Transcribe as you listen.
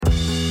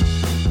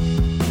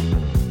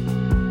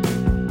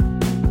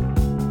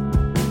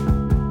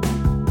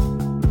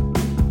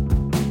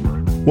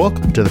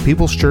Welcome to the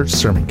People's Church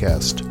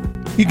Sermoncast.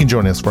 You can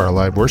join us for our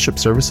live worship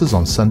services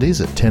on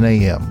Sundays at 10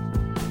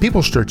 a.m.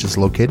 People's Church is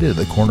located at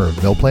the corner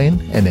of Mill Plain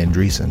and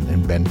Andreessen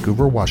in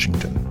Vancouver,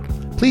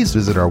 Washington. Please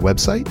visit our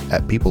website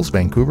at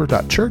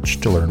peoplesvancouver.church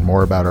to learn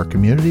more about our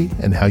community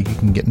and how you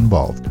can get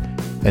involved.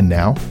 And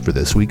now for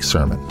this week's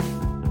sermon.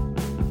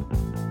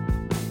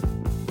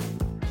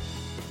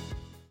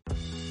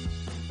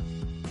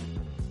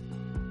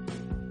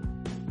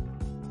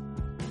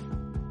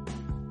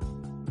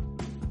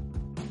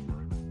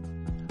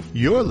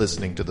 You're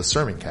listening to the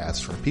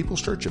Sermoncast from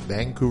People's Church of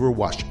Vancouver,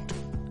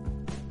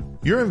 Washington.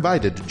 You're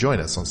invited to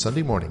join us on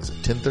Sunday mornings at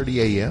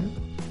 10:30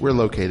 a.m. We're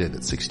located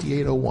at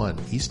 6801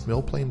 East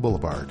Mill Plain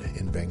Boulevard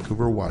in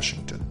Vancouver,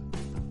 Washington.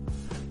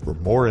 For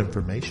more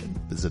information,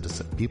 visit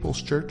us at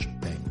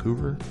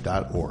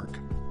peopleschurchvancouver.org.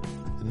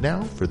 And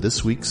now for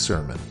this week's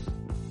sermon.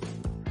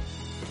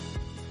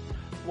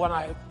 What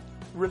I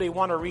really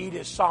want to read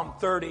is Psalm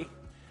 30.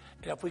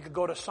 And if we could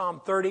go to Psalm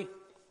 30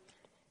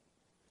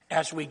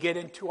 as we get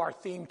into our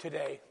theme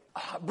today.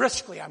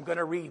 Briskly, I'm going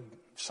to read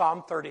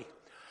Psalm 30.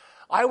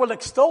 I will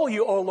extol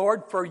you, O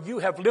Lord, for you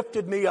have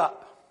lifted me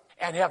up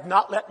and have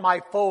not let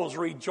my foes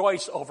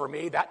rejoice over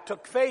me. That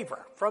took favor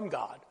from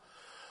God.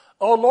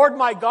 O Lord,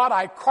 my God,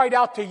 I cried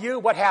out to you.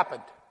 What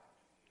happened?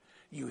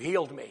 You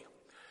healed me.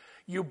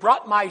 You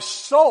brought my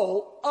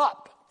soul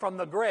up from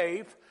the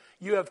grave.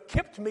 You have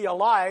kept me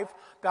alive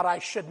that I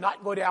should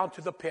not go down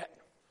to the pit.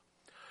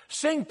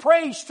 Sing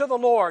praise to the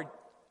Lord,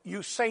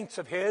 you saints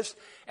of his,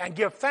 and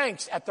give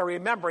thanks at the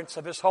remembrance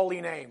of his holy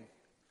name.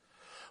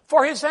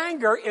 For his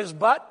anger is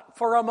but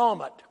for a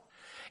moment.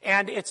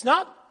 And it's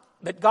not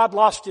that God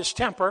lost his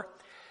temper.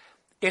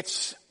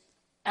 It's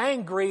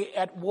angry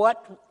at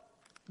what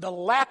the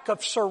lack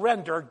of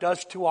surrender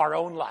does to our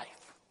own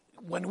life.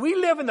 When we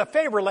live in the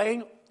favor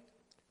lane,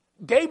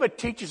 David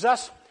teaches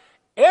us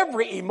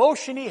every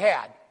emotion he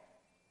had.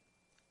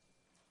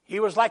 He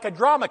was like a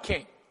drama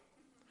king.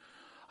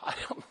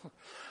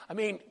 I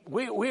mean,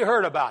 we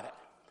heard about it.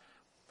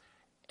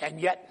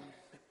 And yet,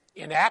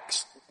 in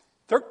Acts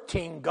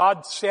 13,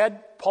 God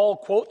said, Paul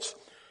quotes,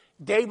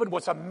 David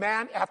was a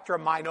man after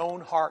mine own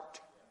heart.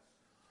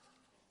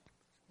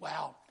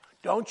 Wow.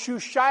 Don't you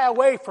shy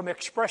away from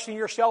expressing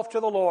yourself to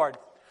the Lord.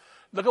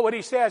 Look at what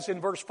he says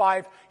in verse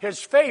 5. His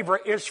favor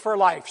is for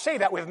life. Say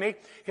that with me.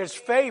 His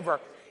favor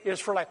is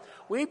for life.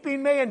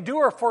 Weeping may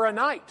endure for a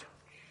night,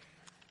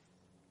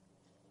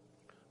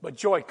 but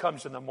joy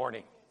comes in the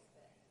morning.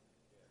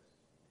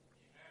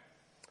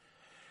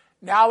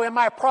 Now in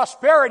my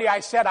prosperity,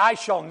 I said, I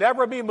shall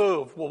never be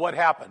moved. Well, what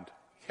happened?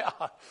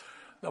 Yeah,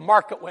 the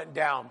market went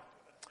down.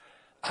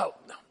 Oh.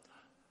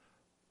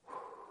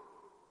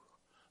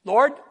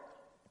 Lord,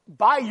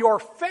 by your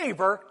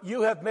favor,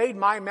 you have made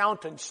my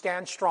mountain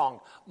stand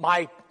strong,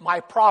 my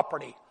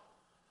property,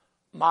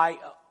 my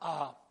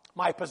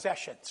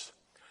possessions.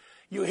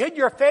 You hid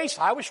your face.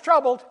 I was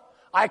troubled.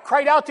 I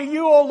cried out to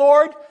you, O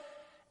Lord,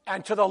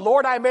 and to the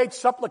Lord I made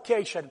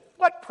supplication.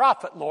 What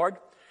profit, Lord,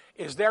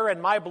 is there in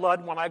my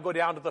blood when I go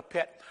down to the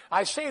pit?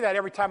 I say that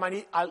every time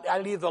I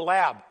leave the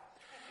lab.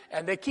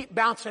 And they keep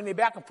bouncing me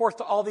back and forth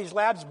to all these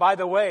labs. By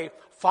the way,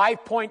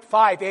 5.5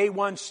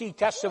 A1C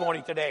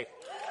testimony today.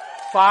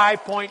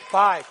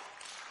 5.5.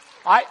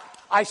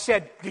 I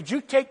said, did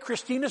you take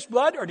Christina's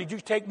blood or did you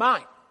take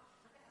mine?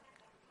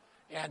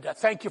 And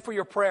thank you for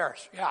your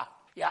prayers.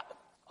 Yeah.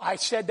 I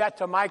said that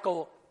to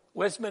Michael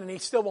Wisman, and he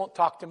still won't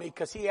talk to me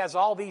because he has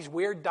all these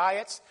weird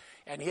diets,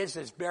 and his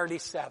is barely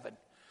 7.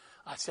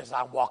 I says,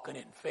 I'm walking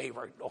in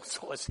favor. Oh,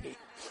 so is he.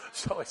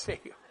 So is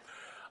he.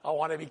 I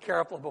want to be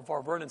careful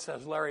before Vernon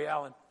says Larry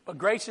Allen. But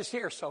Grace is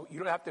here, so you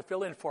don't have to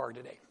fill in for her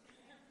today.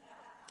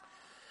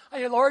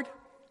 I said, Lord,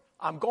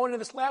 I'm going to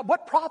this lab.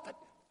 What profit?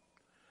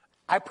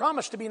 I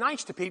promise to be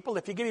nice to people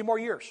if you give me more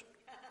years.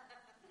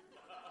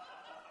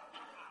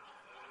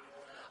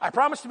 I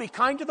promise to be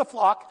kind to the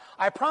flock.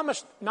 I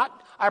promise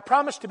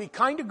to be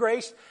kind to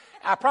Grace.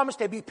 I promise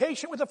to be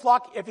patient with the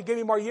flock if you give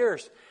me more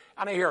years.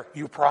 And I hear,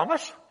 you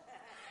promise?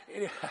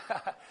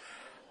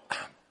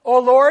 Oh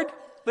Lord,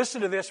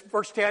 listen to this,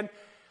 verse 10,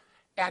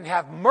 and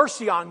have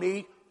mercy on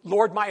me,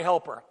 Lord my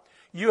helper.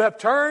 You have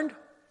turned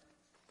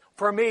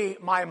for me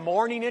my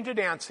mourning into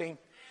dancing.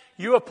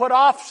 You have put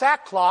off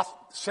sackcloth,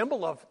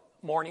 symbol of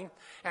mourning,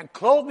 and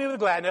clothed me with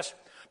gladness,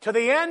 to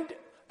the end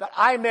that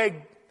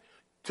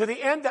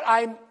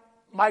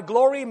my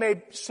glory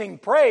may sing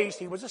praise.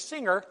 He was a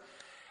singer,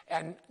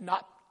 and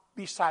not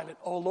be silent.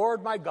 Oh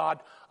Lord, my God,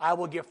 I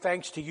will give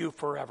thanks to you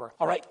forever.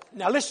 All right.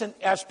 Now listen,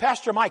 as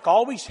Pastor Mike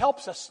always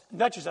helps us,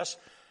 nudges us,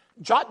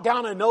 jot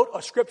down a note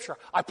of scripture.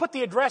 I put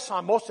the address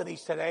on most of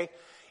these today.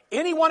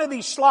 Any one of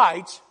these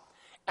slides,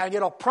 and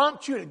it'll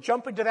prompt you to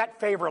jump into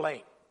that favor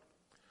lane.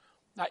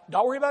 Now,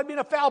 don't worry about being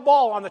a foul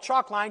ball on the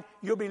chalk line.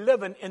 You'll be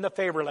living in the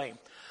favor lane.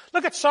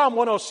 Look at Psalm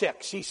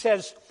 106.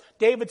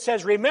 David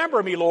says,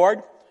 remember me,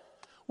 Lord,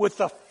 with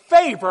the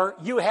favor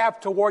you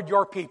have toward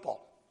your people.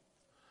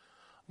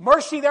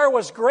 Mercy there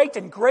was great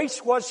and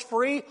grace was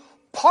free.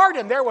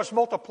 Pardon there was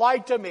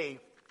multiplied to me.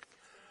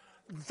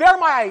 There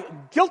my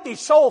guilty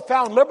soul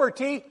found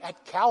liberty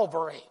at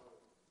Calvary.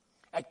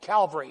 at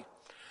Calvary.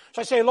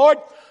 So I say, Lord,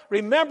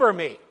 remember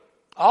me.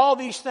 All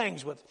these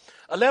things with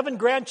 11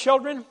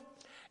 grandchildren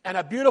and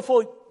a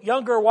beautiful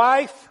younger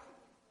wife.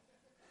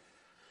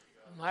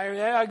 I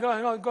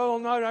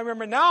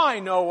remember now I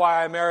know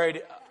why I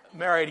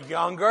married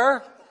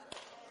younger.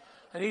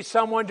 I need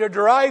someone to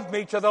drive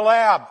me to the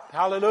lab.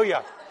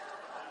 Hallelujah.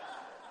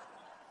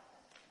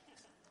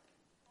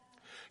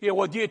 Yeah,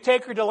 well, do you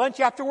take her to lunch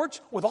afterwards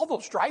with all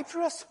those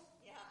drive-thrus?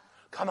 Yeah.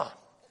 Come on.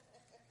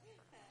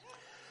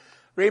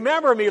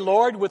 Remember me,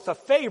 Lord, with the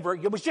favor.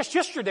 It was just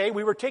yesterday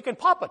we were taking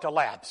Papa to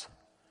labs.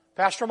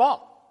 Pastor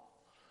Mall.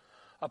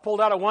 I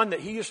pulled out a one that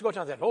he used to go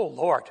to and said, oh,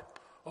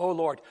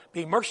 Lord,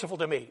 be merciful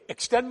to me.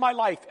 Extend my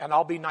life and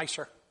I'll be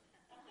nicer.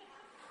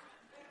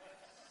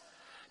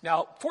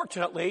 Now,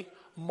 fortunately,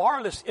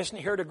 Marlis isn't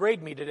here to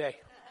grade me today.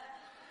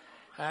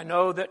 I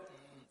know that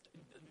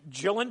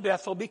Jill and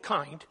Beth will be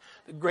kind.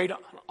 The grade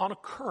on a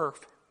curve.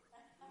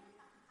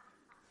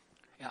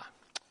 Yeah.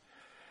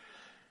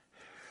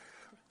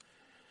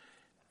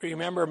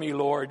 Remember me,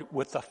 Lord,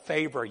 with the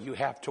favor you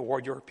have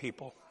toward your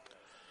people.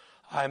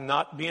 I'm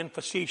not being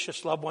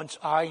facetious, loved ones.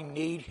 I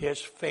need his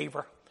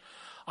favor.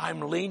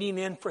 I'm leaning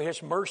in for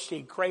his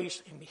mercy,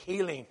 grace, and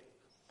healing.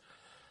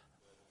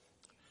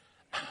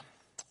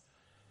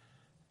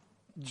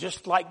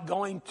 Just like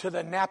going to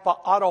the Napa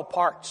Auto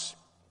Parts,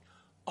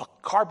 a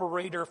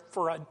carburetor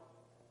for a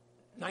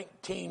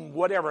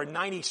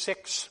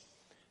 96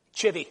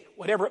 Chevy,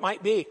 whatever it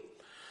might be.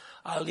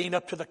 I lean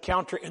up to the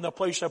counter in the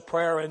place of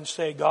prayer and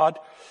say, God,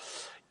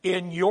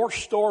 in your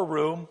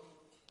storeroom,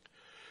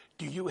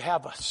 do you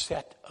have a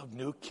set of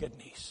new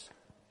kidneys?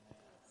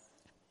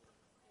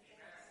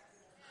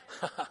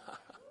 Yes.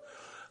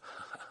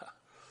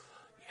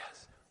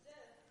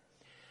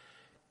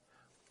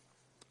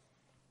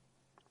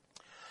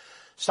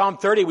 Psalm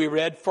 30 we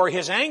read, for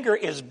his anger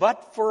is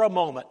but for a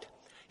moment.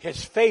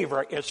 His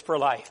favor is for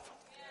life.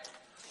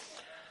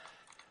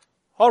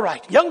 All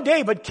right. Young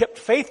David kept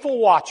faithful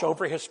watch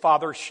over his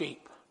father's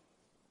sheep.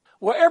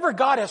 Wherever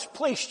God has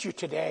placed you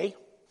today,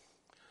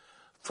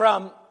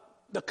 from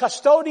the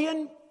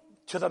custodian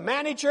to the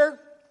manager,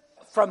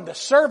 from the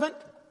servant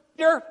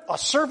leader, a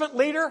servant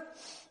leader,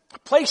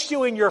 placed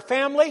you in your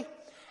family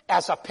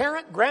as a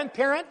parent,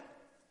 grandparent,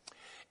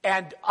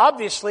 and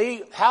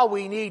obviously how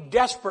we need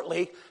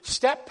desperately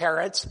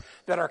step-parents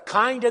that are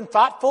kind and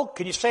thoughtful.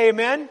 Can you say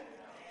amen?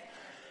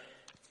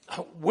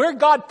 Where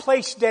God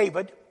placed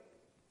David,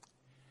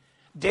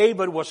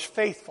 David was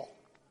faithful.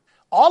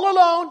 All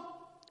alone.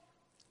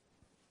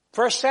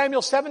 1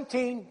 Samuel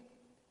 16,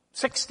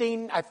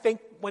 I think,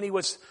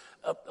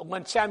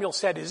 when Samuel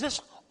said, is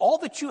this all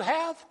that you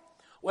have?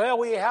 Well,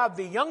 we have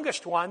the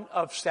youngest one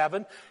of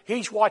 7.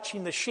 He's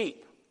watching the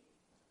sheep.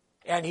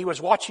 And he was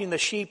watching the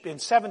sheep in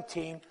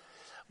 17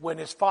 when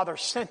his father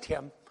sent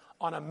him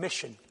on a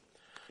mission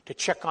to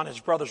check on his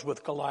brothers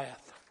with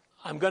Goliath.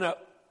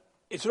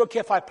 Is it okay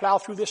if I plow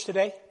through this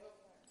today?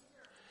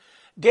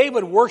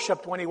 David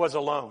worshiped when he was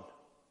alone.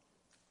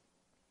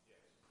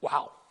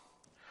 Wow.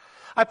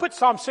 I put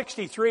Psalm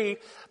 63,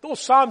 those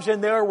Psalms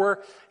in there where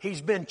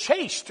he's been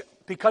chased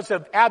because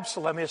of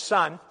Absalom, his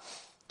son,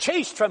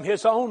 chased from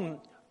his own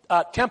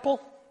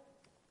temple,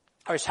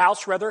 or his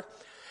house rather,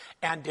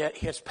 and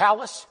his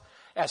palace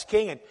as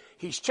king, and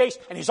he's chased,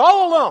 and he's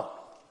all alone.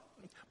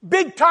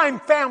 Big time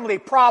family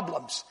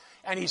problems,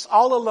 and he's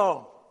all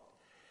alone.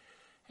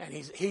 And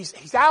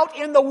he's out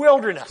in the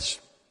wilderness.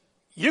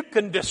 You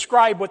can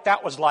describe what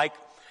that was like.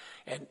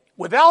 And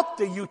without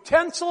the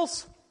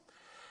utensils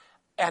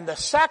and the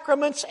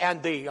sacraments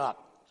and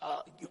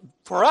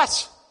for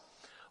us,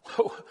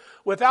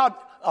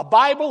 without a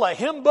Bible, a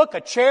hymn book,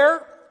 a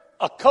chair,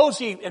 a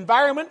cozy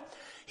environment,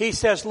 he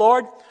says,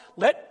 Lord,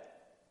 let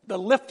the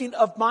lifting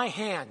of my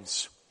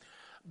hands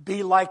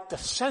be like the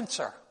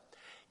censer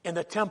in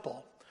the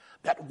temple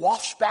that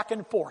wafts back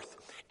and forth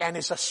and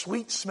is a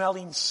sweet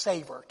smelling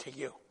savor to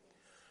you.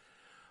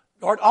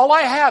 Lord, all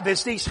I have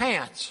is these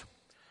hands.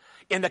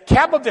 In the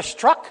cab of this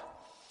truck,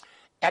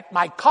 at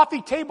my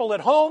coffee table at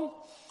home,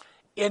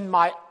 in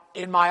my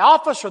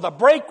office or the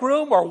break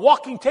room, or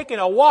taking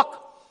a walk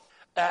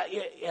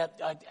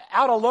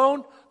out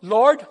alone.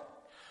 Lord,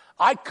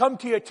 I come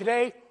to you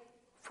today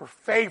for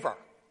favor.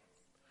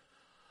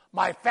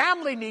 My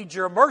family needs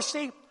your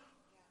mercy.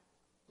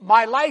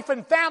 My life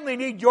and family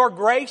need your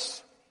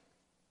grace.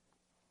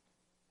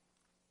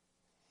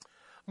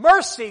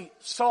 Mercy,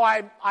 so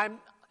I'm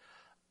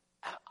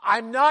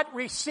not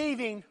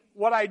receiving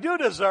what I do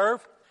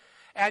deserve,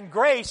 and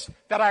grace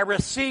that I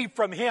receive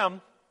from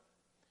him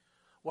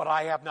what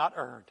I have not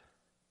earned.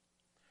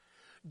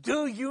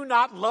 Do you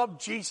not love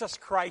Jesus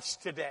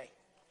Christ today?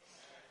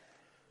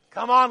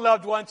 Come on,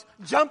 loved ones.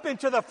 Jump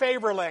into the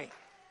favor lane.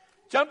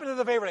 Jump into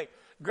the favor lane.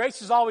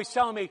 Grace is always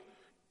telling me,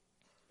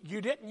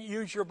 you didn't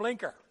use your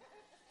blinker.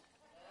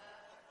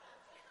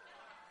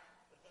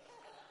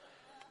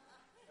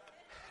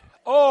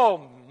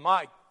 Oh,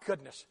 my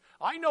goodness.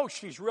 I know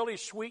she's really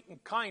sweet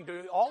and kind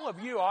to all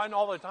of you and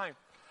all the time.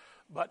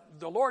 But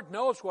the Lord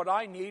knows what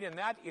I need, and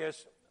that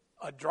is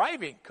a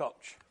driving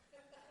coach.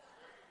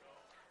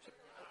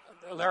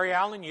 Larry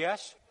Allen,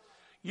 yes.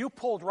 You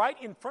pulled right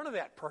in front of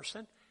that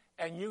person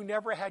and you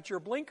never had your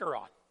blinker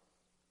on.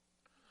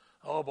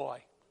 Oh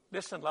boy.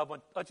 Listen, loved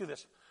one, let's do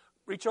this.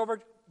 Reach over,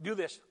 do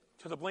this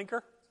to the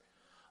blinker,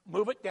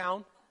 move it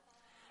down,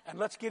 and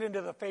let's get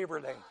into the favor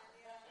lane.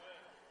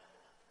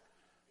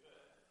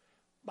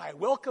 By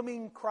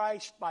welcoming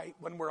Christ,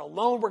 when we're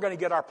alone, we're going to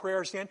get our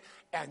prayers in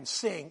and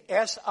sing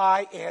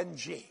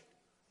S-I-N-G.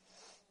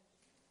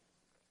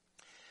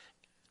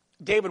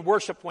 David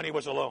worshiped when he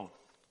was alone.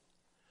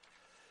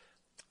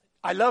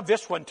 I love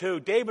this one too.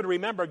 David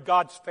remembered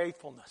God's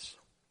faithfulness.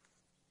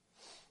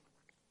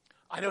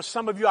 I know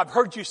some of you, I've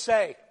heard you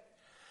say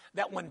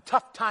that when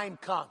tough time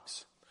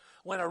comes,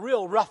 when a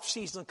real rough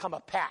season come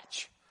a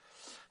patch,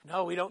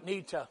 no, we don't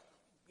need to,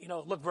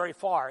 look very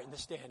far in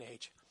this day and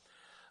age.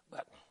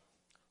 But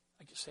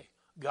I just say,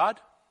 God,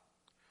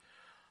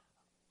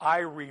 I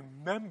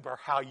remember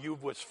how you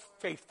was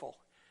faithful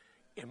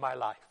in my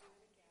life.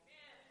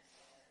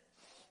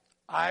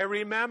 I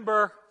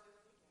remember,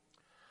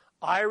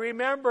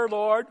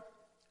 Lord.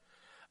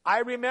 I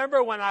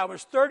remember when I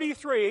was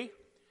 33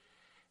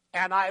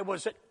 and I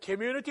was at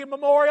Community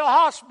Memorial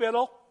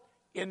Hospital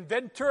in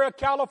Ventura,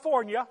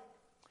 California,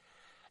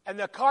 and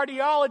the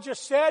cardiologist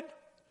said,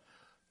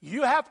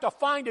 you have to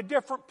find a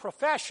different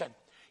profession.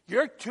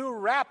 You're too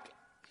wrapped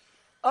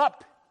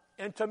up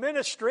into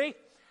ministry.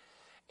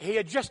 He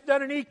had just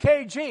done an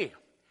EKG.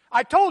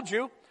 I told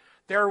you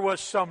there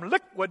was some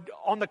liquid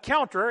on the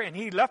counter, and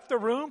he left the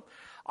room.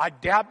 I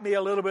dabbed me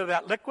a little bit of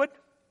that liquid.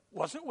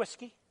 Wasn't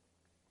whiskey.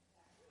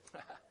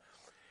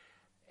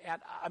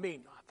 And I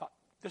thought,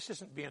 this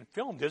isn't being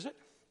filmed, is it?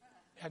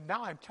 And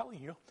now I'm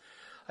telling you,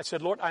 I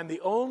said, Lord, I'm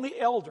the only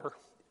elder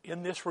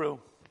in this room.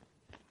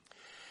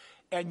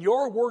 And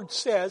your word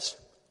says,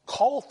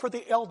 call for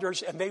the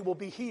elders and they will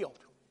be healed.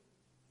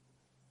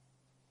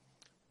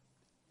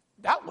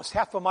 That was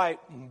half of my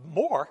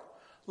more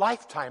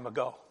lifetime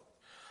ago.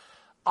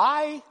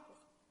 I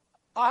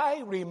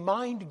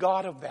remind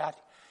God of that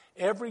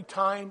every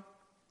time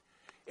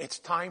it's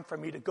time for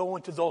me to go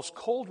into those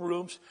cold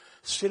rooms,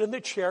 sit in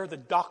the chair, the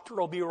doctor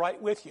will be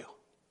right with you.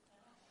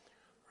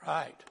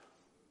 Right.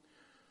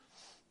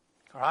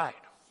 All right.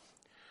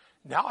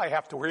 Now I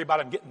have to worry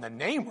about him getting the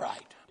name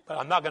right, but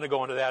I'm not going to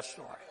go into that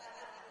story.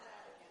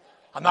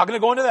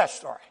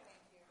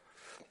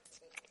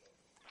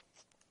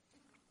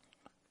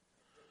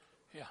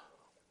 Yeah.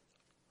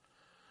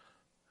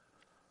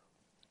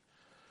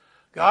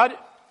 God,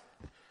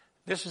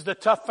 this is the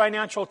tough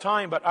financial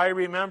time, but I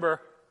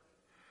remember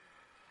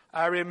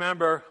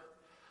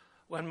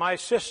when my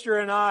sister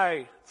and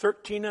I,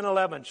 13 and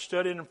 11,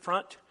 stood in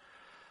front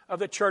of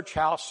the church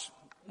house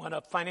when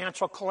a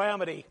financial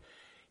calamity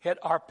hit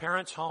our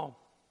parents' home.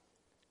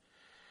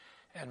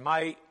 And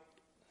my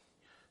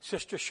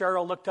sister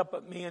Cheryl looked up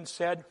at me and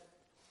said,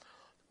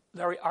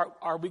 Larry,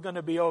 are we going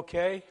to be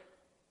okay?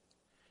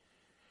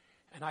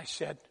 And I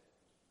said,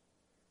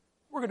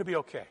 we're going to be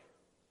okay.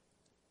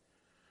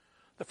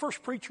 The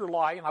first preacher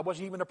lie, and I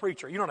wasn't even a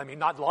preacher. You know what I mean?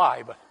 Not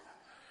lie, but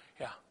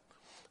yeah.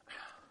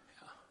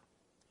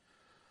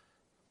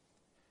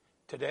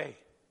 Today,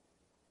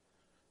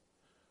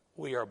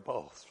 we are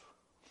both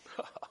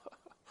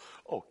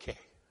okay.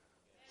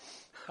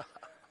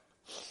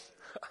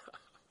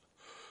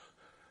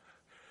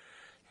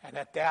 And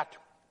at that,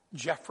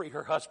 Jeffrey,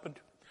 her husband,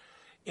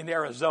 in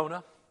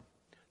Arizona,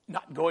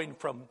 not going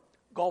from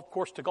golf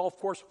course to golf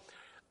course,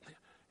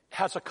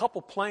 has a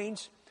couple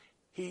planes.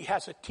 He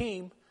has a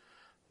team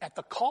at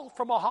the call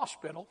from a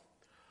hospital,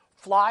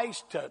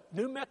 flies to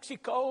New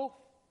Mexico,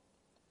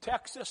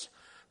 Texas,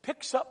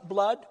 picks up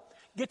blood,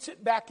 gets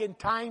it back in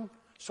time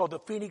so the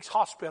Phoenix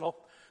hospital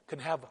can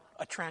have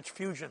a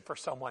transfusion for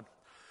someone.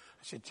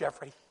 I said,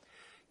 Jeffrey,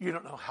 you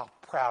don't know how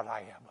proud I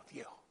am of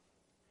you.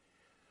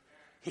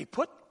 He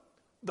put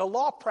the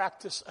law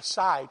practice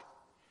aside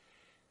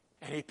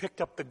and he picked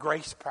up the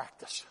grace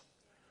practice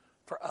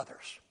for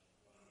others.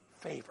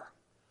 Favor,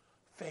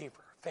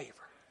 favor, favor,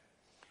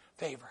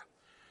 favor.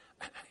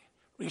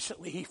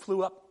 Recently he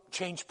flew up,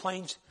 changed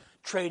planes,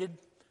 traded,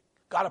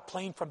 got a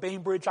plane from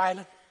Bainbridge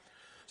Island,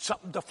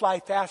 something to fly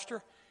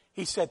faster.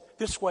 He said,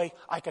 this way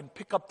I can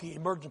pick up the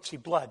emergency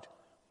blood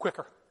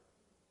quicker.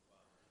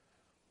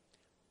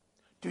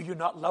 Do you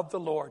not love the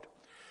Lord?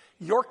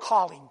 Your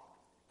calling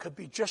could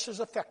be just as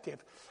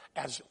effective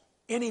as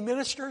any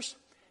ministers,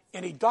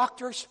 any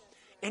doctors,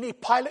 any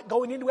pilot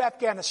going into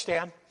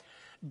Afghanistan.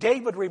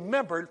 David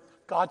remembered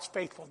God's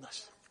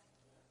faithfulness.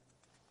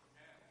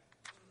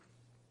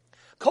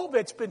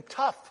 COVID's been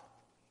tough.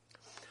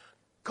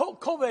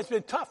 COVID's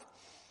been tough.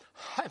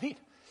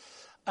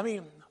 I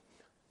mean,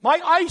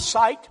 my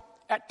eyesight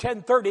at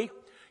 10:30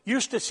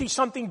 used to see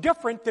something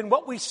different than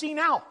what we see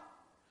now.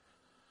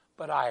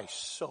 But I'm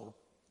so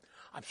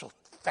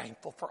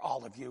thankful for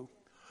all of you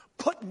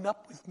putting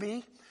up with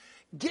me,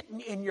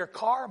 getting in your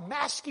car,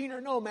 masking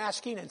or no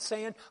masking, and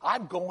saying,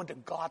 I'm going to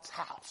God's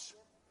house.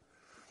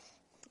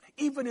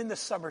 Even in the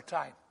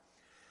summertime,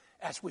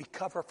 as we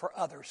cover for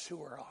others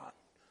who are on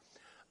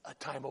a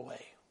time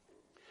away.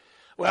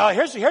 Well,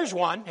 here's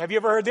one. Have you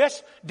ever heard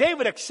this?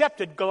 David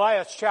accepted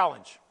Goliath's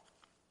challenge.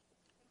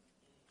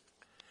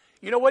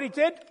 You know what he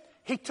did?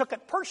 He took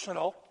it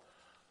personal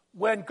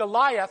when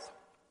Goliath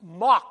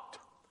mocked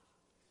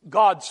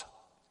God's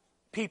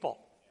people.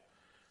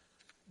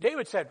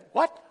 David said,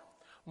 what?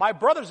 My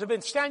brothers have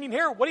been standing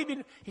here. What have you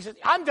been? He said,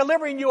 I'm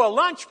delivering you a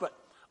lunch, but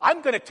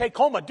I'm going to take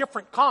home a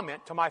different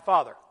comment to my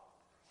father.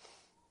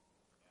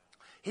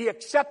 He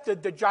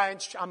accepted the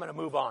giant's. I'm going to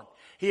move on.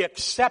 He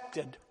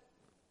accepted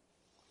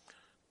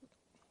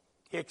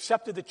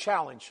the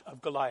challenge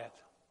of Goliath.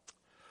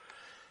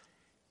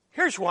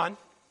 Here's one.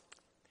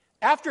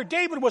 After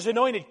David was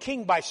anointed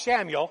king by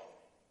Samuel,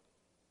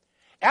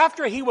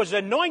 after he was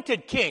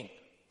anointed king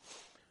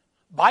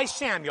by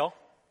Samuel,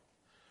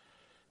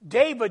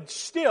 David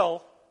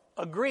still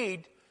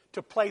agreed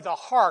to play the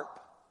harp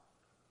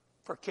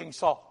for King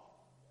Saul.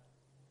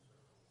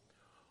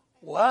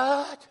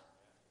 What?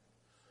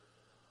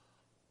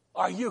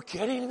 Are you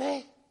kidding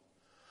me?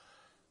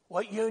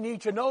 What you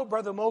need to know,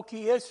 Brother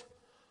Moki, is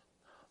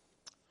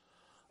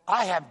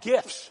I have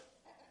gifts.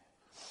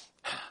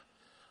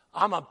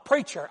 I'm a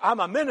preacher.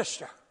 I'm a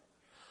minister.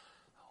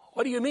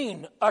 What do you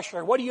mean,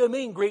 usher? What do you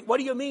mean, Greek? What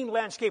do you mean,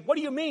 landscape? What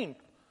do you mean?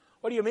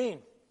 What do you mean?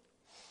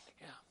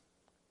 Yeah.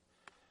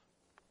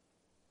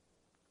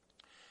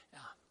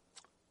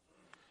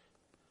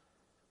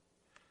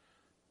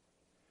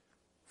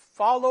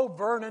 Follow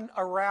Vernon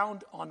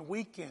around on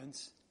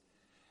weekends,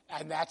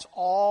 and that's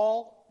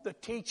all the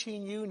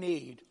teaching you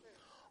need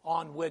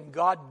on when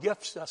God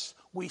gifts us,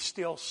 we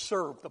still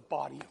serve the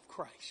body of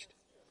Christ.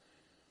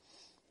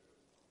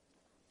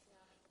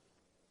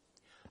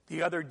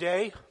 The other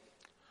day,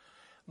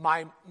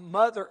 my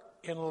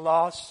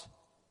mother-in-law's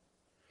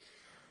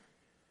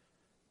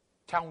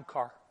town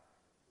car.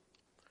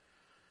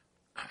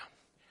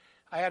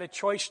 I had a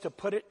choice to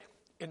put it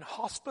in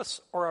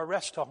hospice or a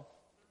rest home.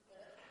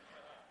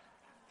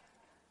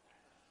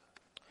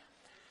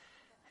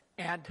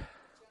 And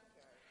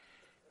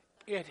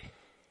it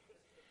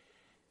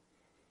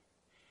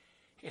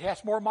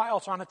has more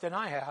miles on it than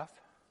I have.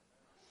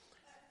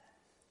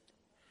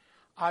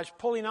 I was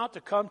pulling out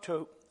to come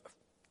to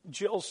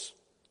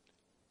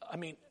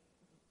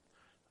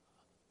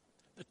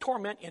the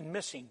torment in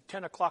missing,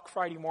 10 o'clock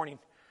Friday morning,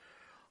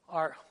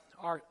 our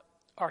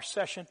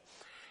session,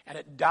 and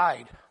it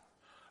died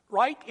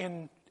right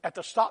at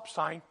the stop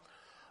sign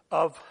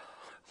of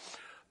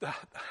the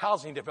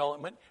housing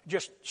development,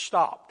 just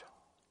stopped.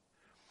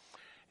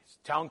 It's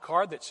a town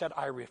car that said,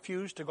 I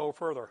refuse to go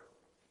further.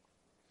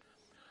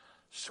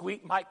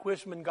 Sweet Mike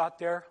Wisman got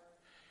there,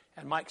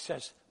 and Mike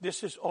says,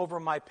 this is over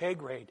my pay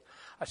grade.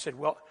 I said,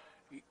 well,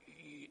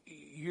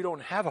 you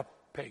don't have a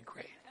pay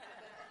grade.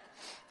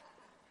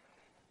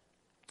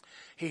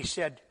 He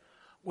said,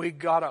 we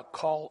got to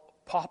call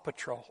Paw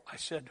Patrol. I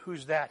said,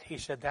 who's that? He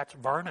said, that's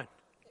Vernon.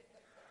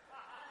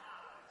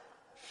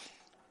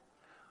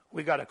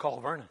 We got to call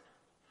Vernon.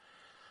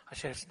 I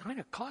said, it's 9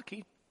 o'clock.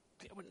 It's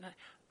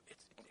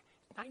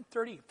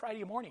 9:30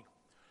 Friday morning.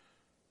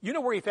 You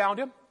know where he found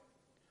him?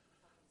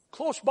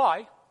 Close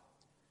by,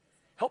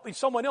 helping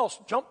someone else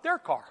jump their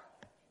car.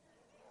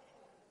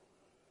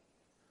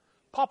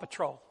 Paw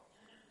Patrol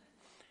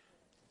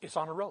is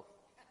on a road.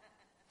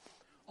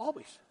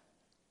 Always.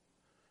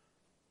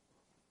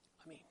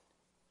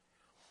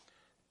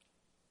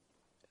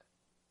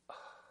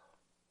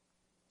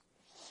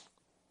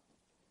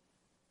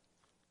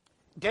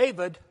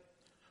 David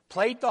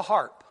played the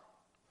harp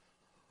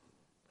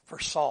for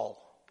Saul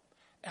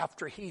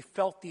after he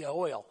felt the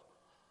oil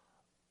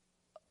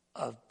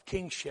of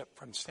kingship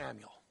from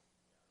Samuel.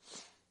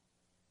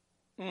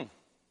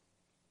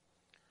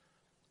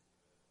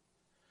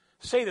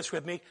 Say this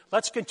with me.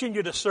 Let's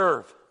continue to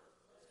serve.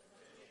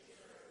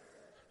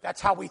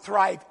 That's how we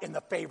thrive in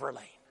the favor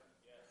lane.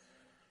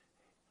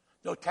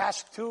 No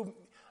task too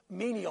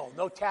menial,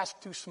 no task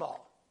too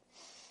small.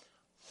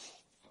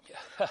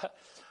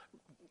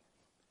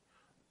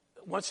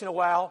 Once in a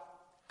while,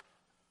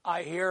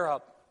 I hear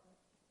a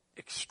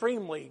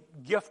extremely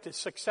gifted,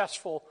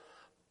 successful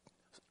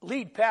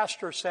lead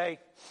pastor say,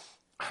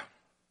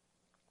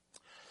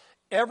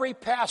 every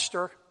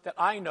pastor that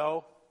I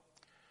know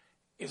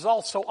is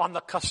also on the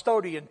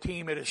custodian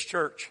team at his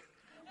church.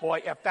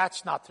 Boy, if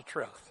that's not the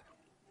truth.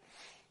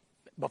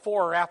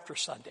 Before or after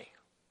Sunday.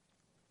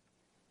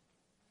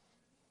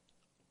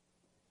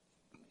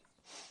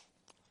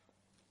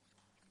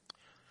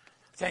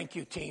 Thank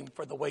you, team,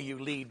 for the way you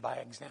lead by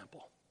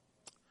example.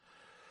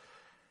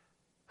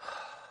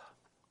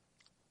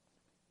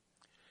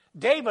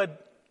 David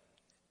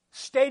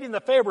stayed in the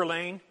favor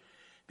lane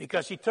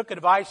because he took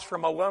advice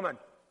from a woman.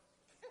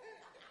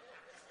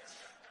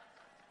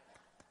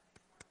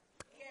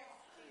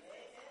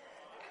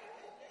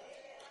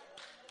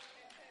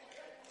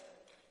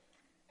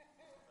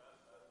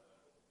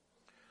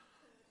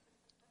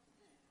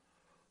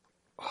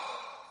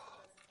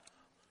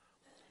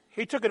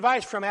 He took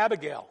advice from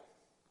Abigail.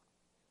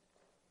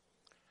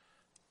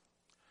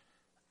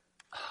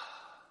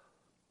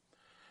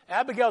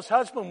 Abigail's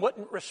husband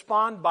wouldn't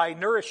respond by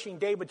nourishing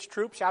David's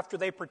troops after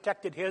they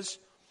protected his.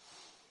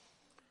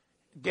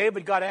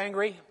 David got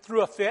angry,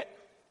 threw a fit.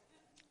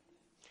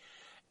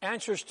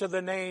 Answers to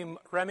the name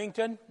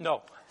Remington?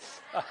 No.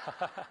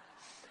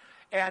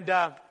 And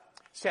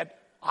said,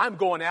 I'm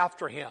going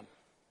after him.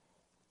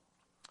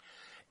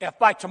 If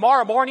by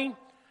tomorrow morning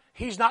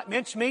he's not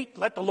mincemeat,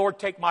 let the Lord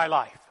take my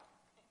life.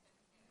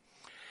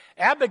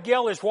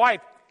 Abigail, his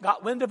wife,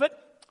 got wind of it.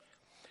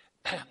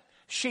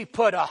 She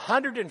put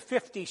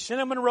 150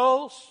 cinnamon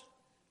rolls,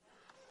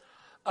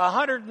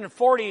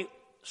 140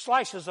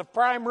 slices of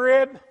prime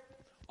rib,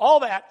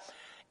 all that,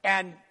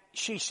 and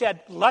she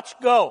said, let's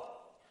go.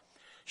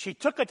 She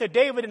took it to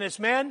David and his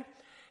men,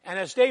 and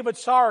as David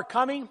saw her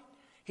coming,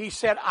 he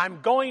said,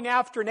 I'm going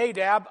after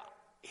Nadab.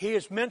 He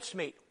is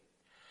mincemeat.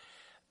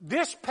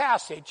 This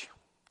passage,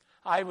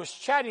 I was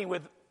chatting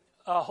with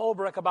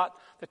Holbrook about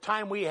the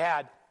time we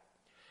had.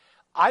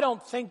 I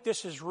don't think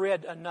this is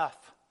read enough.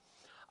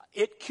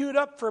 It queued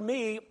up for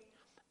me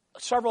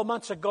several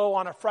months ago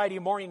on a Friday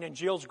morning in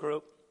Jill's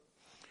group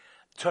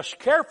to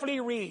carefully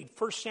read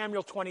 1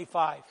 Samuel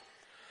 25.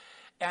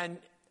 And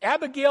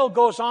Abigail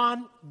goes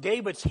on.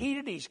 David's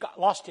heated. He's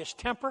lost his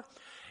temper.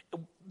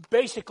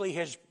 Basically,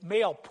 his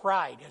male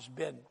pride has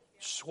been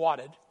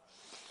swatted.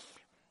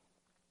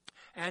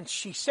 And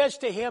she says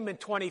to him in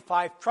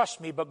 25, trust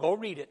me, but go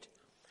read it.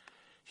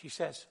 She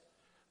says,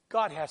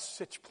 God has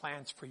such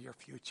plans for your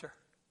future.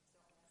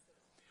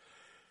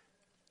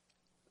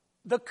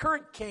 The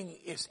current king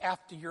is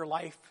after your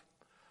life,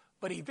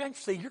 but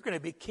eventually you're going to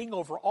be king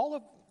over all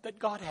of that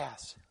God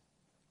has.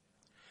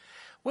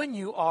 When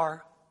you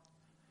are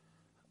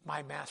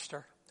my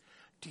master,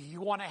 do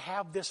you want to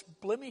have this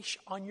blemish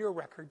on your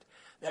record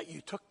that you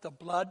took the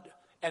blood,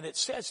 and it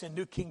says in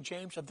New King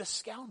James, of this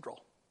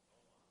scoundrel?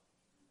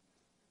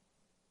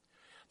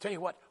 Tell you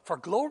what, for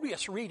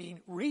glorious reading,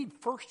 read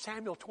 1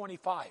 Samuel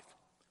 25.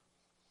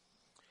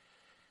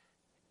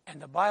 And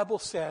the Bible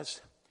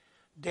says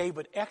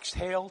David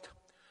exhaled,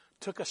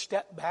 took a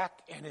step back,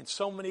 and in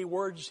so many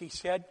words he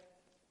said,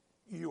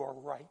 you are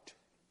right.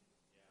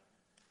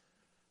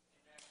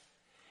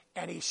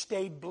 And he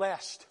stayed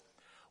blessed.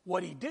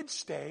 What he did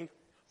stay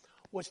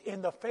was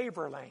in the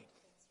favor lane.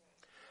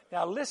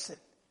 Now listen,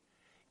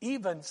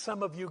 even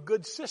some of you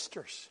good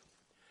sisters,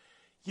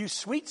 you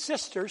sweet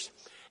sisters,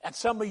 and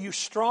some of you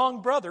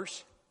strong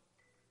brothers,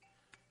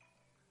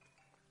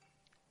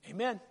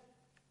 amen,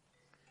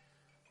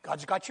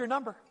 God's got your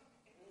number.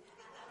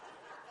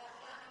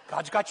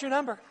 God's got your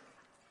number.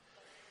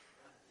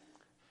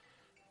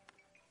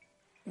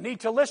 You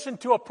need to listen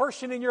to a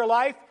person in your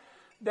life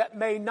that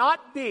may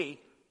not be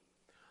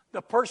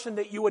the person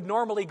that you would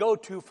normally go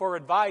to for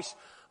advice,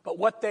 but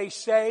what they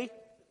say,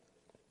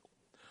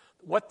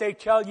 what they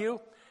tell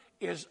you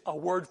is a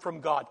word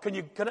from God. Can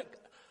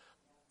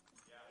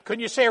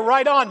you say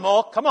right on,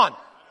 Mo? Come on.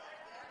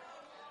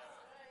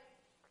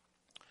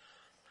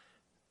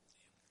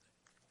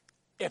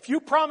 If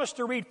you promise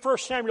to read 1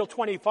 Samuel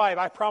 25,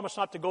 I promise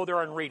not to go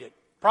there and read it.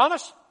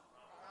 Promise?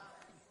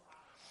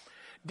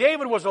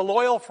 David was a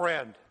loyal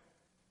friend.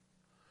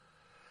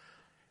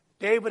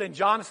 David and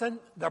Jonathan,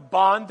 the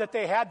bond that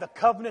they had, the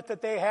covenant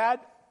that they had,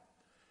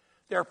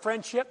 their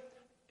friendship.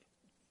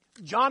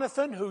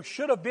 Jonathan, who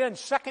should have been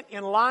second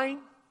in line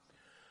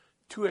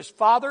to his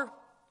father,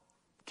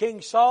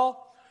 King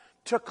Saul,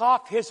 took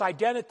off his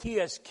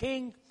identity as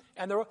king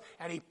and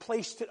he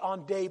placed it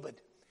on David,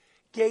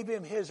 gave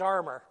him his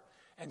armor,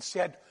 and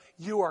said,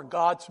 you are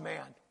God's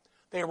man.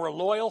 They were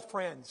loyal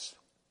friends.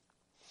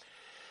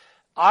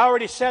 I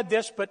already said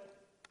this, but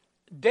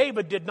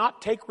David did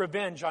not take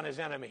revenge on his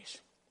enemies.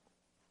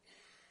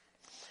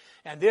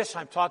 And this,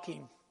 I'm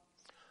talking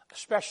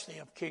especially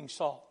of King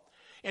Saul.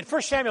 In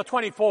 1 Samuel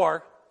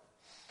 24,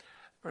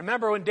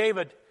 remember when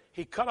David,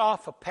 he cut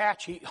off a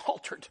patch, he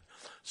altered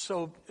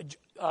so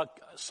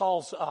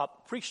Saul's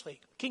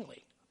priestly,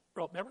 kingly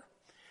robe, remember?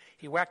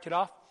 He whacked it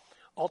off,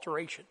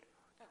 alteration.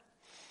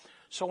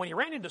 So when he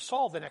ran into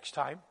Saul the next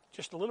time,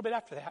 just a little bit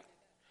after that,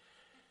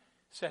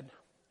 said,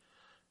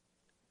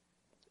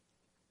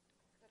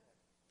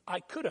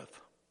 I could have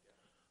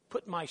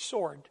put my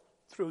sword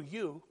through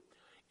you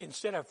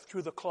instead of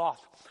through the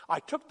cloth.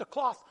 I took the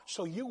cloth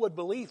so you would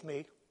believe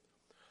me.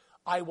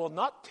 I will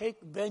not take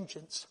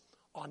vengeance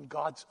on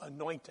God's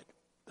anointed,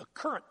 the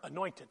current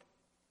anointed.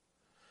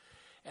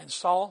 And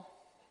Saul,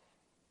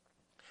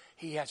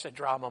 he has a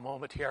drama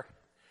moment here.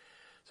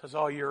 Says,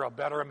 oh, you're a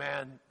better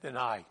man than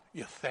I.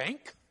 You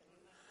think?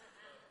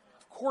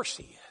 Of course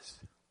he is.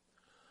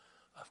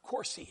 Of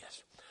course he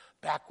is.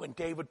 Back when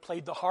David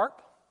played the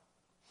harp,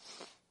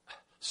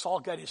 Saul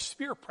got his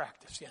spear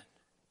practice in.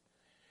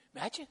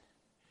 Imagine.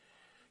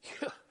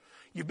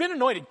 You've been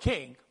anointed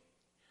king.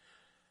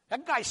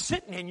 That guy's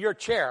sitting in your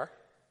chair,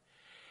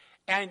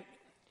 and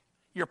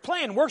you're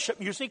playing worship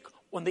music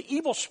when the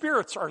evil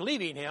spirits are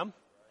leaving him,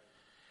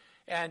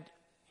 and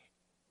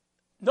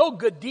no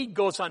good deed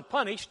goes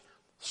unpunished.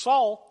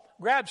 Saul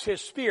grabs his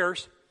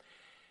spears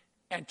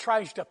and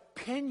tries to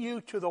pin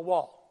you to the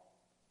wall.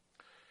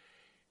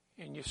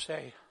 And you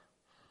say,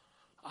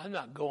 I'm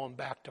not going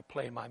back to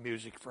play my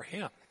music for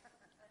him.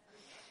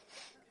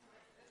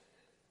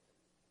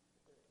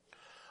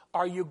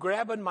 Are you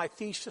grabbing my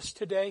thesis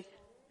today?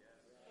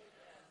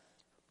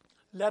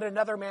 Let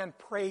another man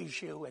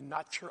praise you and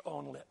not your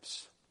own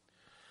lips.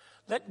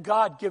 Let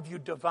God give you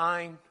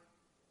divine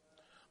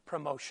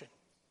promotion.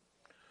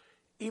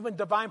 Even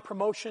divine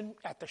promotion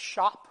at the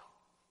shop,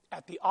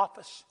 at the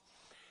office,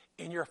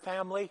 in your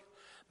family.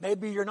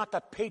 Maybe you're not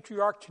the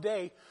patriarch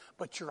today,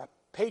 but you're a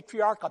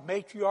patriarch, a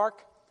matriarch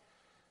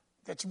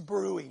that's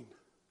brewing.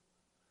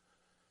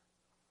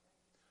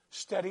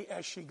 Steady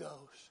as she goes.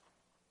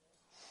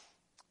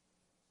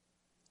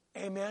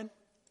 Amen?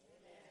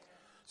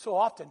 So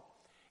often,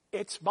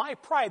 it's my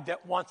pride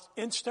that wants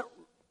instant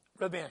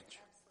revenge.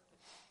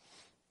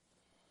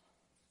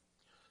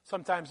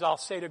 Sometimes I'll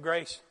say to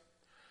Grace,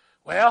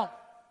 well,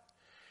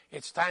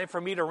 it's time for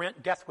me to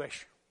rent Death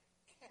Wish.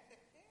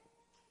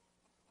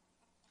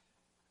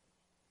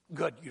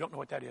 Good, you don't know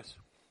what that is.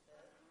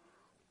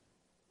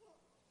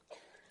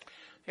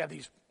 You have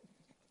these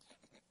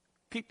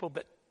people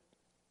that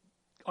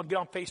I'll get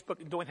on Facebook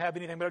and don't have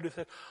anything better to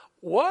say,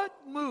 what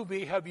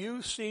movie have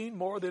you seen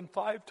more than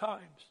 5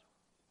 times?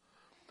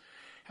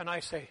 And I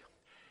say,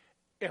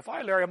 if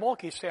I, Larry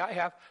Mulkey, say I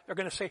have, they're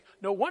going to say,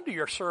 no wonder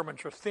your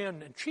sermons are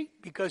thin and cheap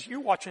because you're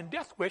watching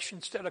Death Wish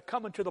instead of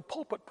coming to the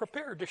pulpit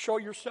prepared to show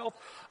yourself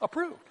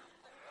approved.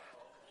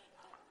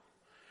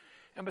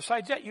 And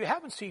besides that, you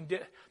haven't seen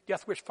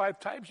Death Wish 5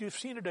 times. You've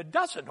seen it a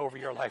dozen over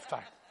your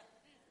lifetime.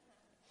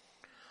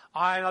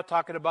 I'm not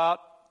talking about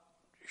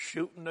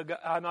shooting a guy.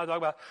 I'm not talking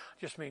about,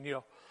 just mean,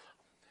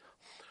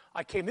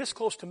 I came this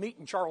close to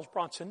meeting Charles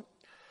Bronson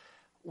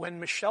when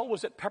Michelle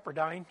was at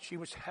Pepperdine. She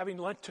was having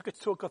lunch, took us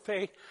to a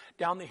cafe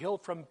down the hill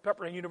from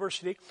Pepperdine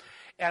University,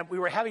 and we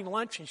were having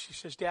lunch, and she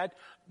says, Dad,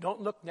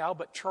 don't look now,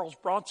 but Charles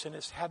Bronson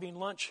is having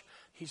lunch.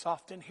 He's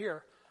often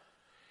here.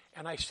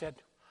 And I said,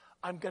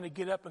 I'm going to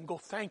get up and go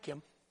thank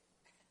him.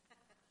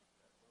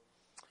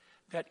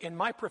 That in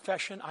my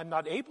profession, I'm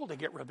not able to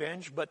get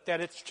revenge, but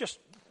that it's just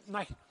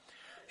nice.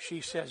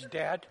 She says,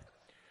 Dad,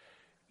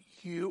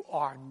 you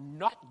are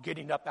not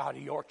getting up out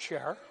of your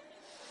chair.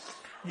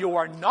 You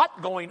are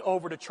not going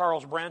over to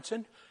Charles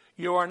Bronson.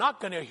 You are not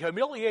going to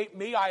humiliate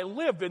me. I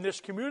live in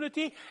this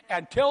community,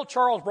 and tell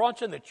Charles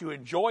Bronson that you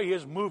enjoy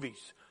his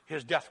movies,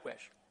 his Death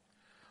Wish.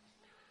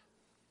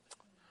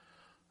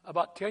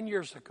 About 10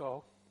 years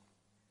ago,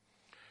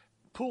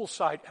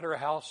 poolside at her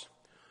house,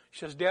 she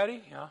says,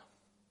 Daddy,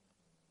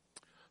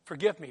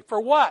 forgive me. For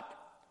what?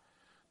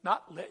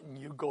 Not letting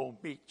you go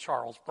meet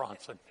Charles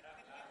Bronson.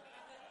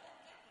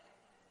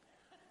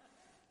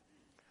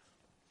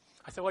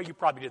 I said, well, you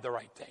probably did the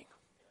right thing.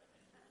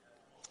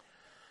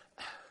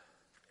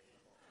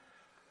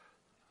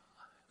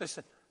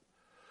 Listen,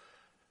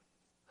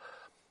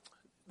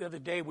 the other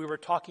day we were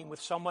talking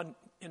with someone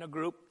in a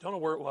group, don't know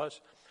where it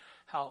was,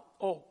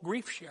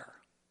 Grief Share,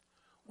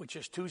 which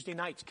is Tuesday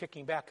nights,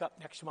 kicking back up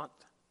next month.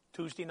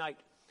 Tuesday night,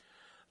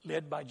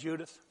 led by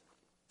Judith,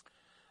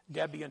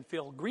 Debbie, and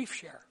Phil. Grief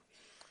Share.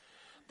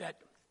 That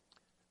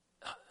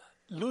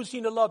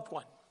losing a loved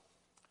one,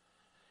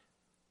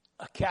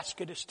 a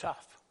casket is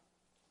tough.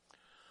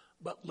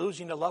 But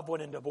losing a loved one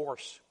in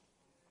divorce,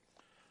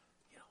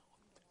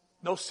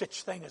 no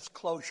such thing as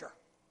closure.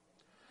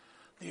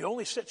 The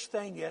only such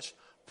thing is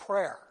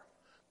prayer.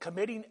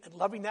 Committing and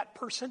loving that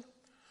person,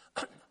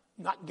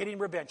 not getting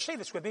revenge. Say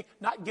this with me,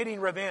 not getting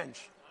revenge.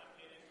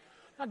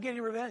 Not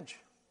getting revenge.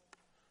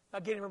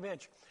 Not getting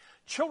revenge.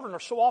 Children are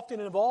so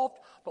often involved,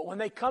 but when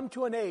they come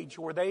to an age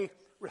where they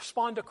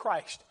respond to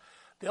Christ,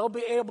 they'll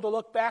be able to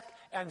look back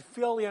and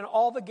fill in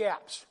all the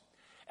gaps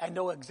and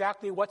know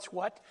exactly what's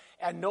what,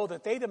 and know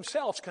that they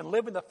themselves can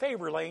live in the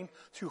favor lane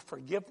through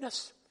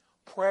forgiveness,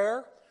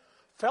 prayer,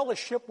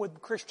 fellowship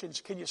with Christians.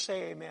 Can you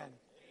say amen? Amen.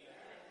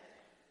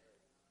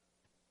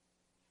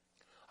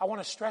 I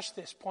want to stress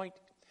this point.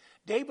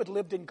 David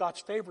lived in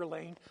God's favor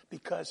lane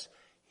because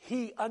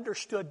he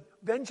understood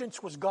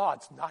vengeance was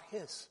God's, not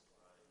his.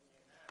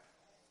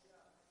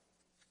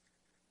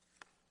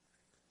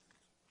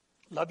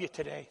 Love you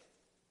today.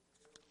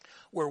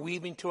 We're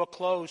weaving to a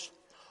close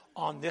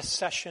on this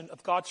session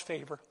of God's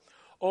favor.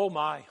 Oh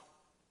my.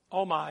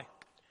 Oh my.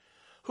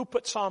 Who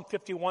put Psalm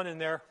 51 in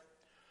there?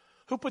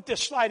 Who put this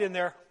slide in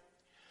there?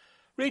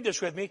 Read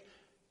this with me.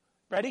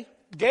 Ready?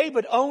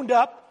 David owned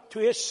up to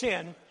his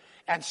sin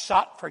and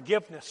sought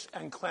forgiveness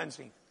and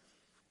cleansing.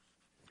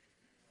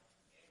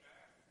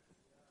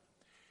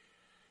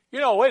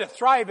 Way to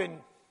thrive in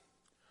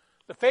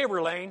the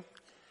favor lane.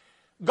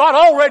 God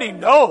already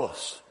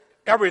knows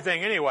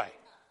everything anyway.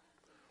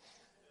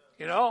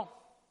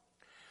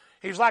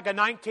 He's like a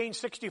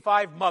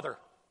 1965 mother.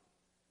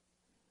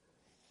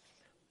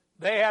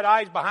 They had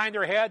eyes behind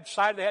their head,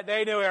 side of the head.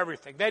 They knew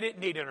everything. They didn't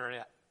need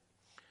internet.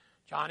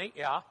 Johnny,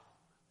 yeah.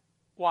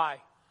 Why?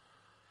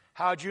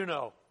 How'd you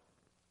know?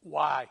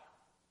 Why?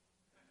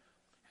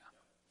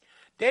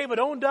 David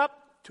owned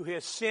up to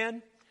his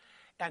sin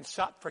and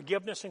sought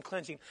forgiveness and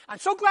cleansing. I'm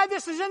so glad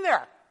this is in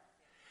there.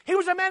 He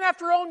was a man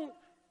after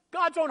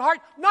God's own heart,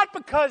 not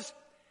because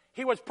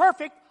he was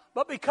perfect,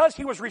 but because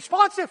he was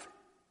responsive.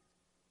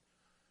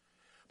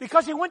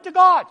 Because he went to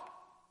God.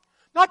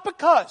 Not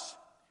because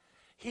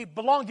he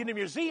belonged in a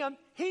museum.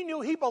 He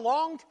knew he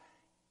belonged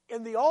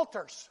in the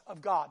altars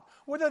of God.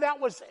 Whether that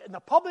was in the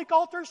public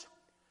altars,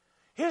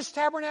 his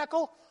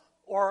tabernacle,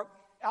 or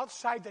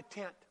outside the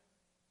tent.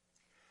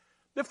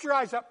 Lift your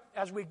eyes up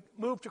as we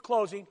move to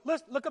closing.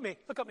 Look at me.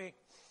 Look at me.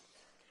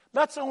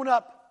 Let's own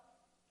up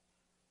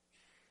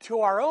to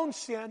our own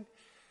sin.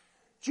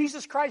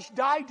 Jesus Christ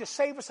died to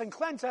save us and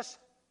cleanse us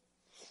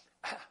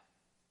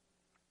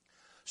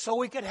so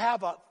we could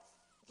have a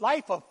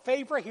life of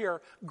favor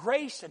here,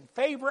 grace and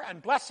favor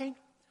and blessing.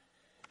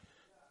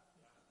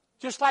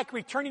 Just like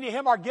returning to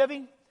Him our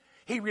giving,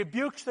 He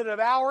rebukes the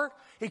devourer.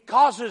 He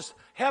causes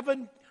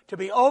heaven to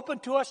be open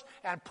to us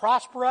and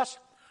prosper us.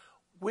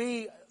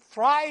 We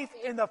thrive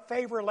in the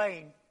favor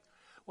lane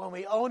when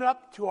we own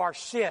up to our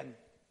sin,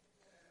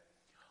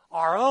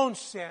 our own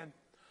sin,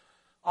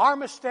 our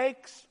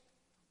mistakes,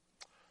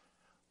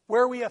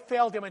 where we have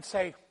failed Him, and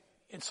say,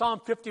 in Psalm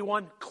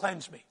 51,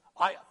 cleanse me.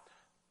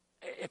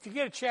 If you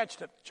get a chance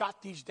to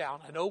jot these down,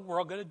 I know we're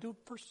all going to do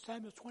 1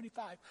 Samuel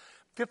 25.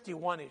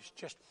 51 is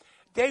just,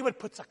 David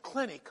puts a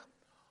clinic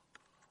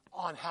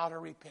on how to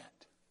repent.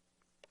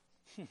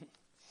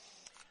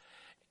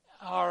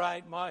 All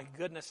right, my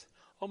goodness.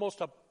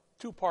 Almost a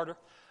two-parter.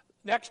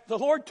 Next, the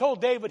Lord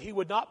told David He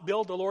would not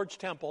build the Lord's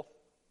temple.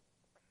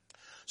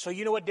 So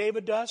you know what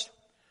David does?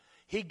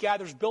 He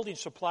gathers building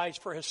supplies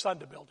for his son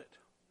to build it.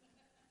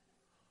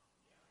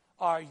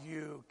 Are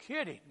you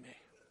kidding me?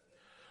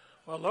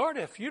 Well, Lord,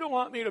 if you don't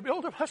want me to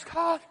build it, bless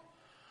God,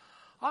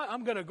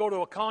 I'm going to go to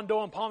a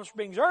condo in Palm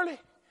Springs early,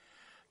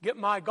 get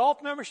my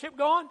golf membership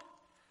going.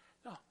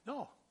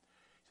 No.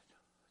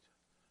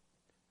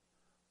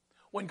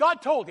 When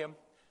God told him,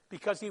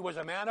 because he was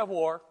a man of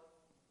war,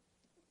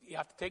 you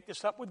have to take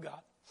this up with God.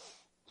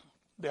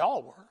 They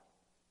all were.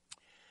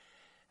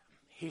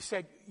 He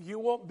said, you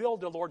won't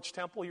build the Lord's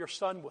temple, your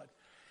son would.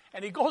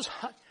 And he goes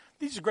on.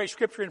 This is a great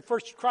scripture in 1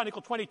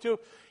 Chronicle 22.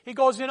 He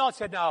goes in and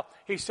said, now,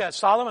 he says,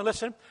 Solomon,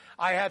 listen,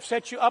 I have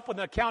set you up with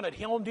an account at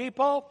Home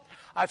Depot.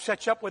 I've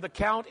set you up with an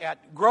account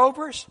at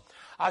Grover's.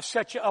 I've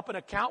set you up an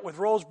account with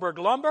Roseburg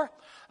Lumber.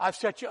 I've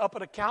set you up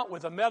an account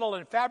with a metal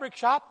and fabric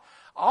shop.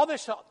 All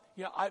this,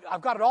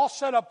 I've got it all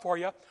set up for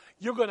you.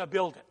 You're going to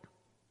build it.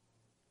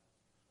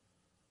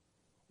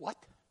 What?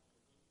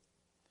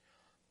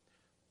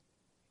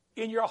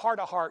 In your heart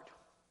of heart,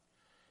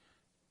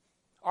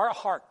 our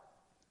heart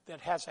that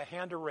has a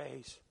hand to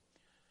raise,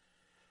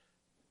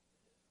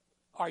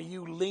 are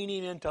you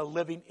leaning into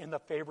living in the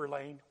favor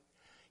lane?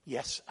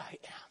 Yes, I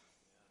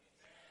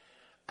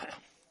am.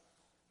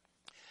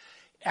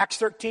 Acts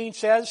 13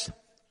 says,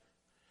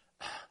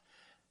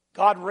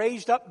 God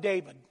raised up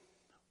David,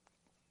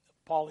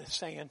 Paul is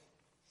saying,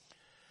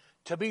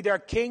 to be their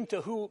king,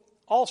 to whom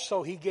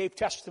also He gave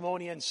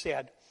testimony and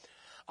said,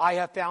 I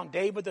have found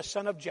David the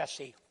son of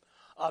Jesse,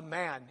 a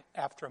man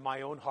after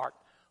my own heart.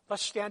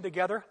 Let's stand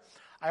together.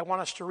 I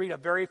want us to read a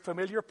very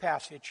familiar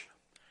passage.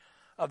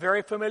 A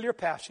very familiar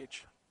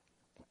passage.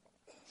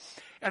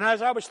 And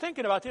as I was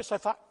thinking about this, I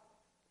thought,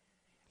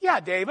 yeah,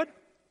 David,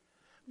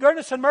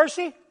 goodness and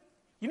mercy,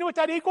 you know what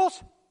that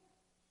equals?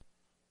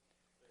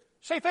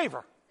 Say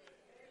favor.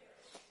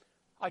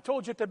 I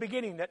told you at the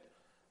beginning that,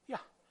 yeah,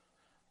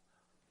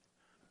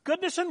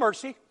 goodness and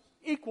mercy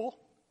equal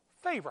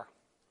favor.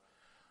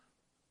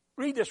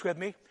 Read this with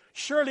me.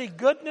 Surely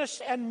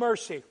goodness and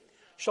mercy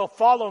shall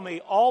follow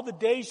me all the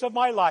days of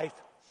my life,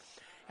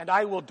 and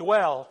I will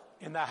dwell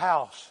in the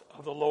house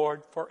of the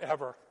Lord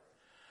forever.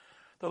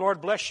 The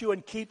Lord bless you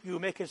and keep you,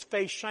 make His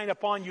face shine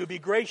upon you, be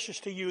gracious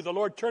to you. The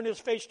Lord turn His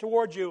face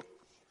toward you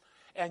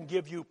and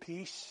give you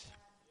peace.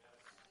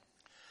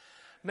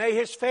 May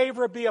His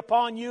favor be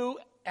upon you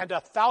and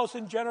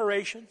 1,000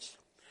 generations,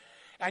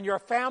 and your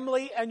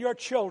family and your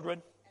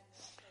children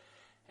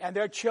and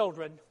their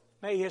children.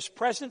 May His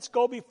presence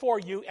go before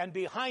you and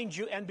behind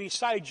you and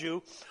beside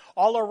you,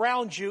 all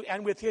around you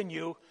and within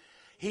you.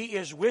 He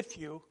is with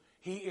you.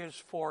 He is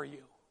for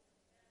you.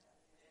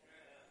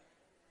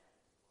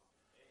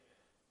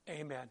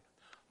 Amen.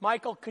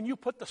 Michael, can you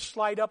put the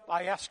slide up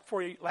I asked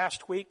for you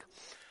last week?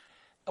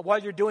 While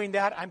you're doing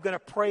that, I'm going to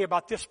pray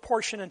about this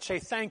portion and say,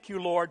 thank you,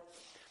 Lord.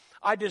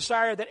 I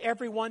desire that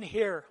everyone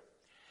here,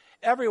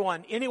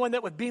 anyone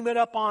that would beam it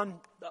up on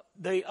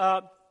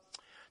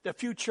the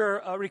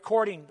future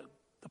recording,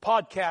 the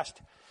podcast,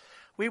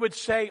 we would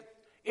say,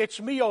 it's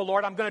me, O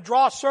Lord. I'm going to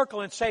draw a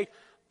circle and say,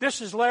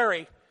 this is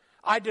Larry.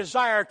 I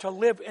desire to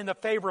live in the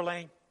favor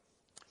lane.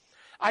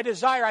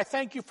 I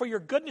thank you for your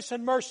goodness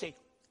and mercy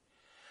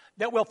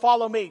that will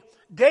follow me.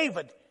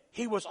 David,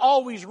 he was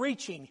always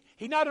reaching.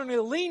 He not only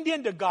leaned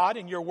into God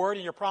and your word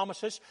and your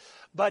promises,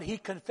 but he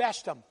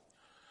confessed them.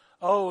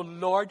 Oh,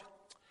 Lord,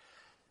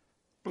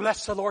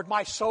 bless the Lord,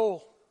 my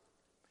soul.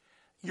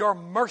 Your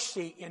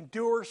mercy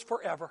endures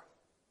forever.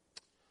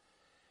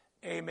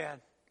 Amen.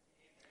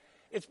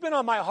 It's been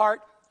on my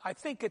heart. I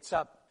think it's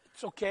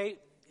okay.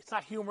 It's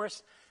not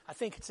humorous. I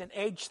think it's an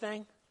age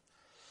thing.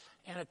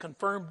 And it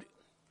confirmed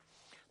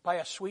by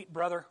a sweet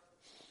brother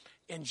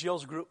in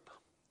Jill's group.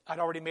 I'd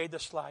already made the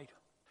slide.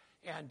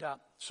 And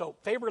so,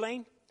 favor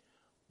lane,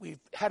 we've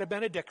had a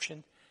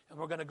benediction. and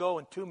we're going to go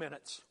in 2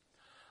 minutes.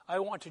 I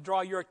want to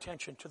draw your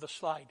attention to the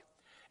slide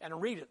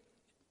and read it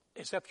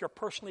as if you're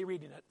personally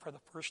reading it for the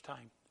first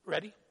time.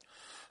 Ready?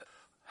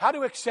 How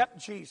to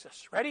accept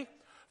Jesus. Ready?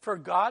 For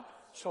God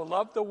so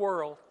loved the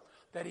world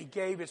that he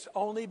gave his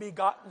only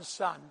begotten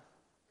Son.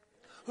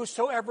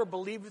 Whosoever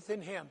believeth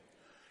in him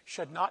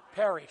should not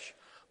perish,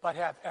 but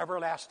have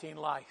everlasting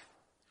life.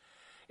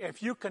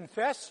 If you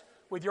confess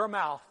with your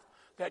mouth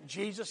that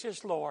Jesus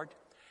is Lord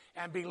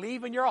and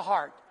believe in your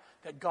heart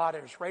that God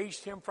has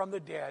raised him from the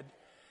dead,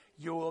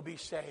 you will be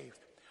saved.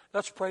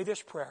 Let's pray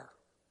this prayer.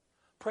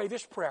 Pray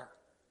this prayer.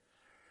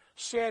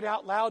 Say it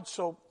out loud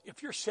so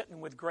if you're sitting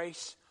with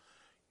Grace,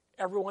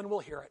 everyone will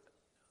hear it.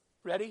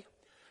 Ready?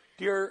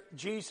 Dear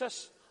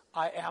Jesus,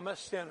 I am a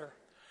sinner.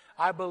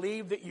 I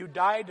believe that you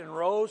died and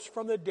rose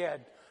from the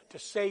dead to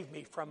save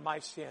me from my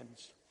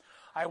sins.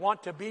 I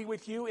want to be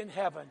with you in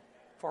heaven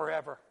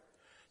forever.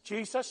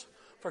 Jesus,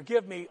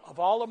 forgive me of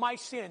all of my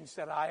sins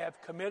that I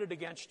have committed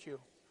against you.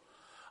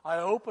 I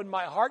open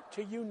my heart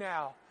to you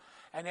now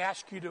and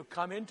ask you to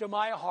come into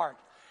my heart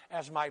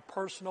as my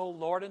personal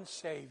Lord and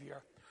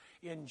Savior.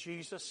 In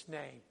Jesus'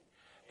 name,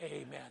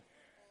 amen.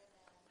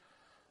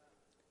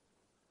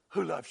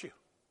 Who loves you?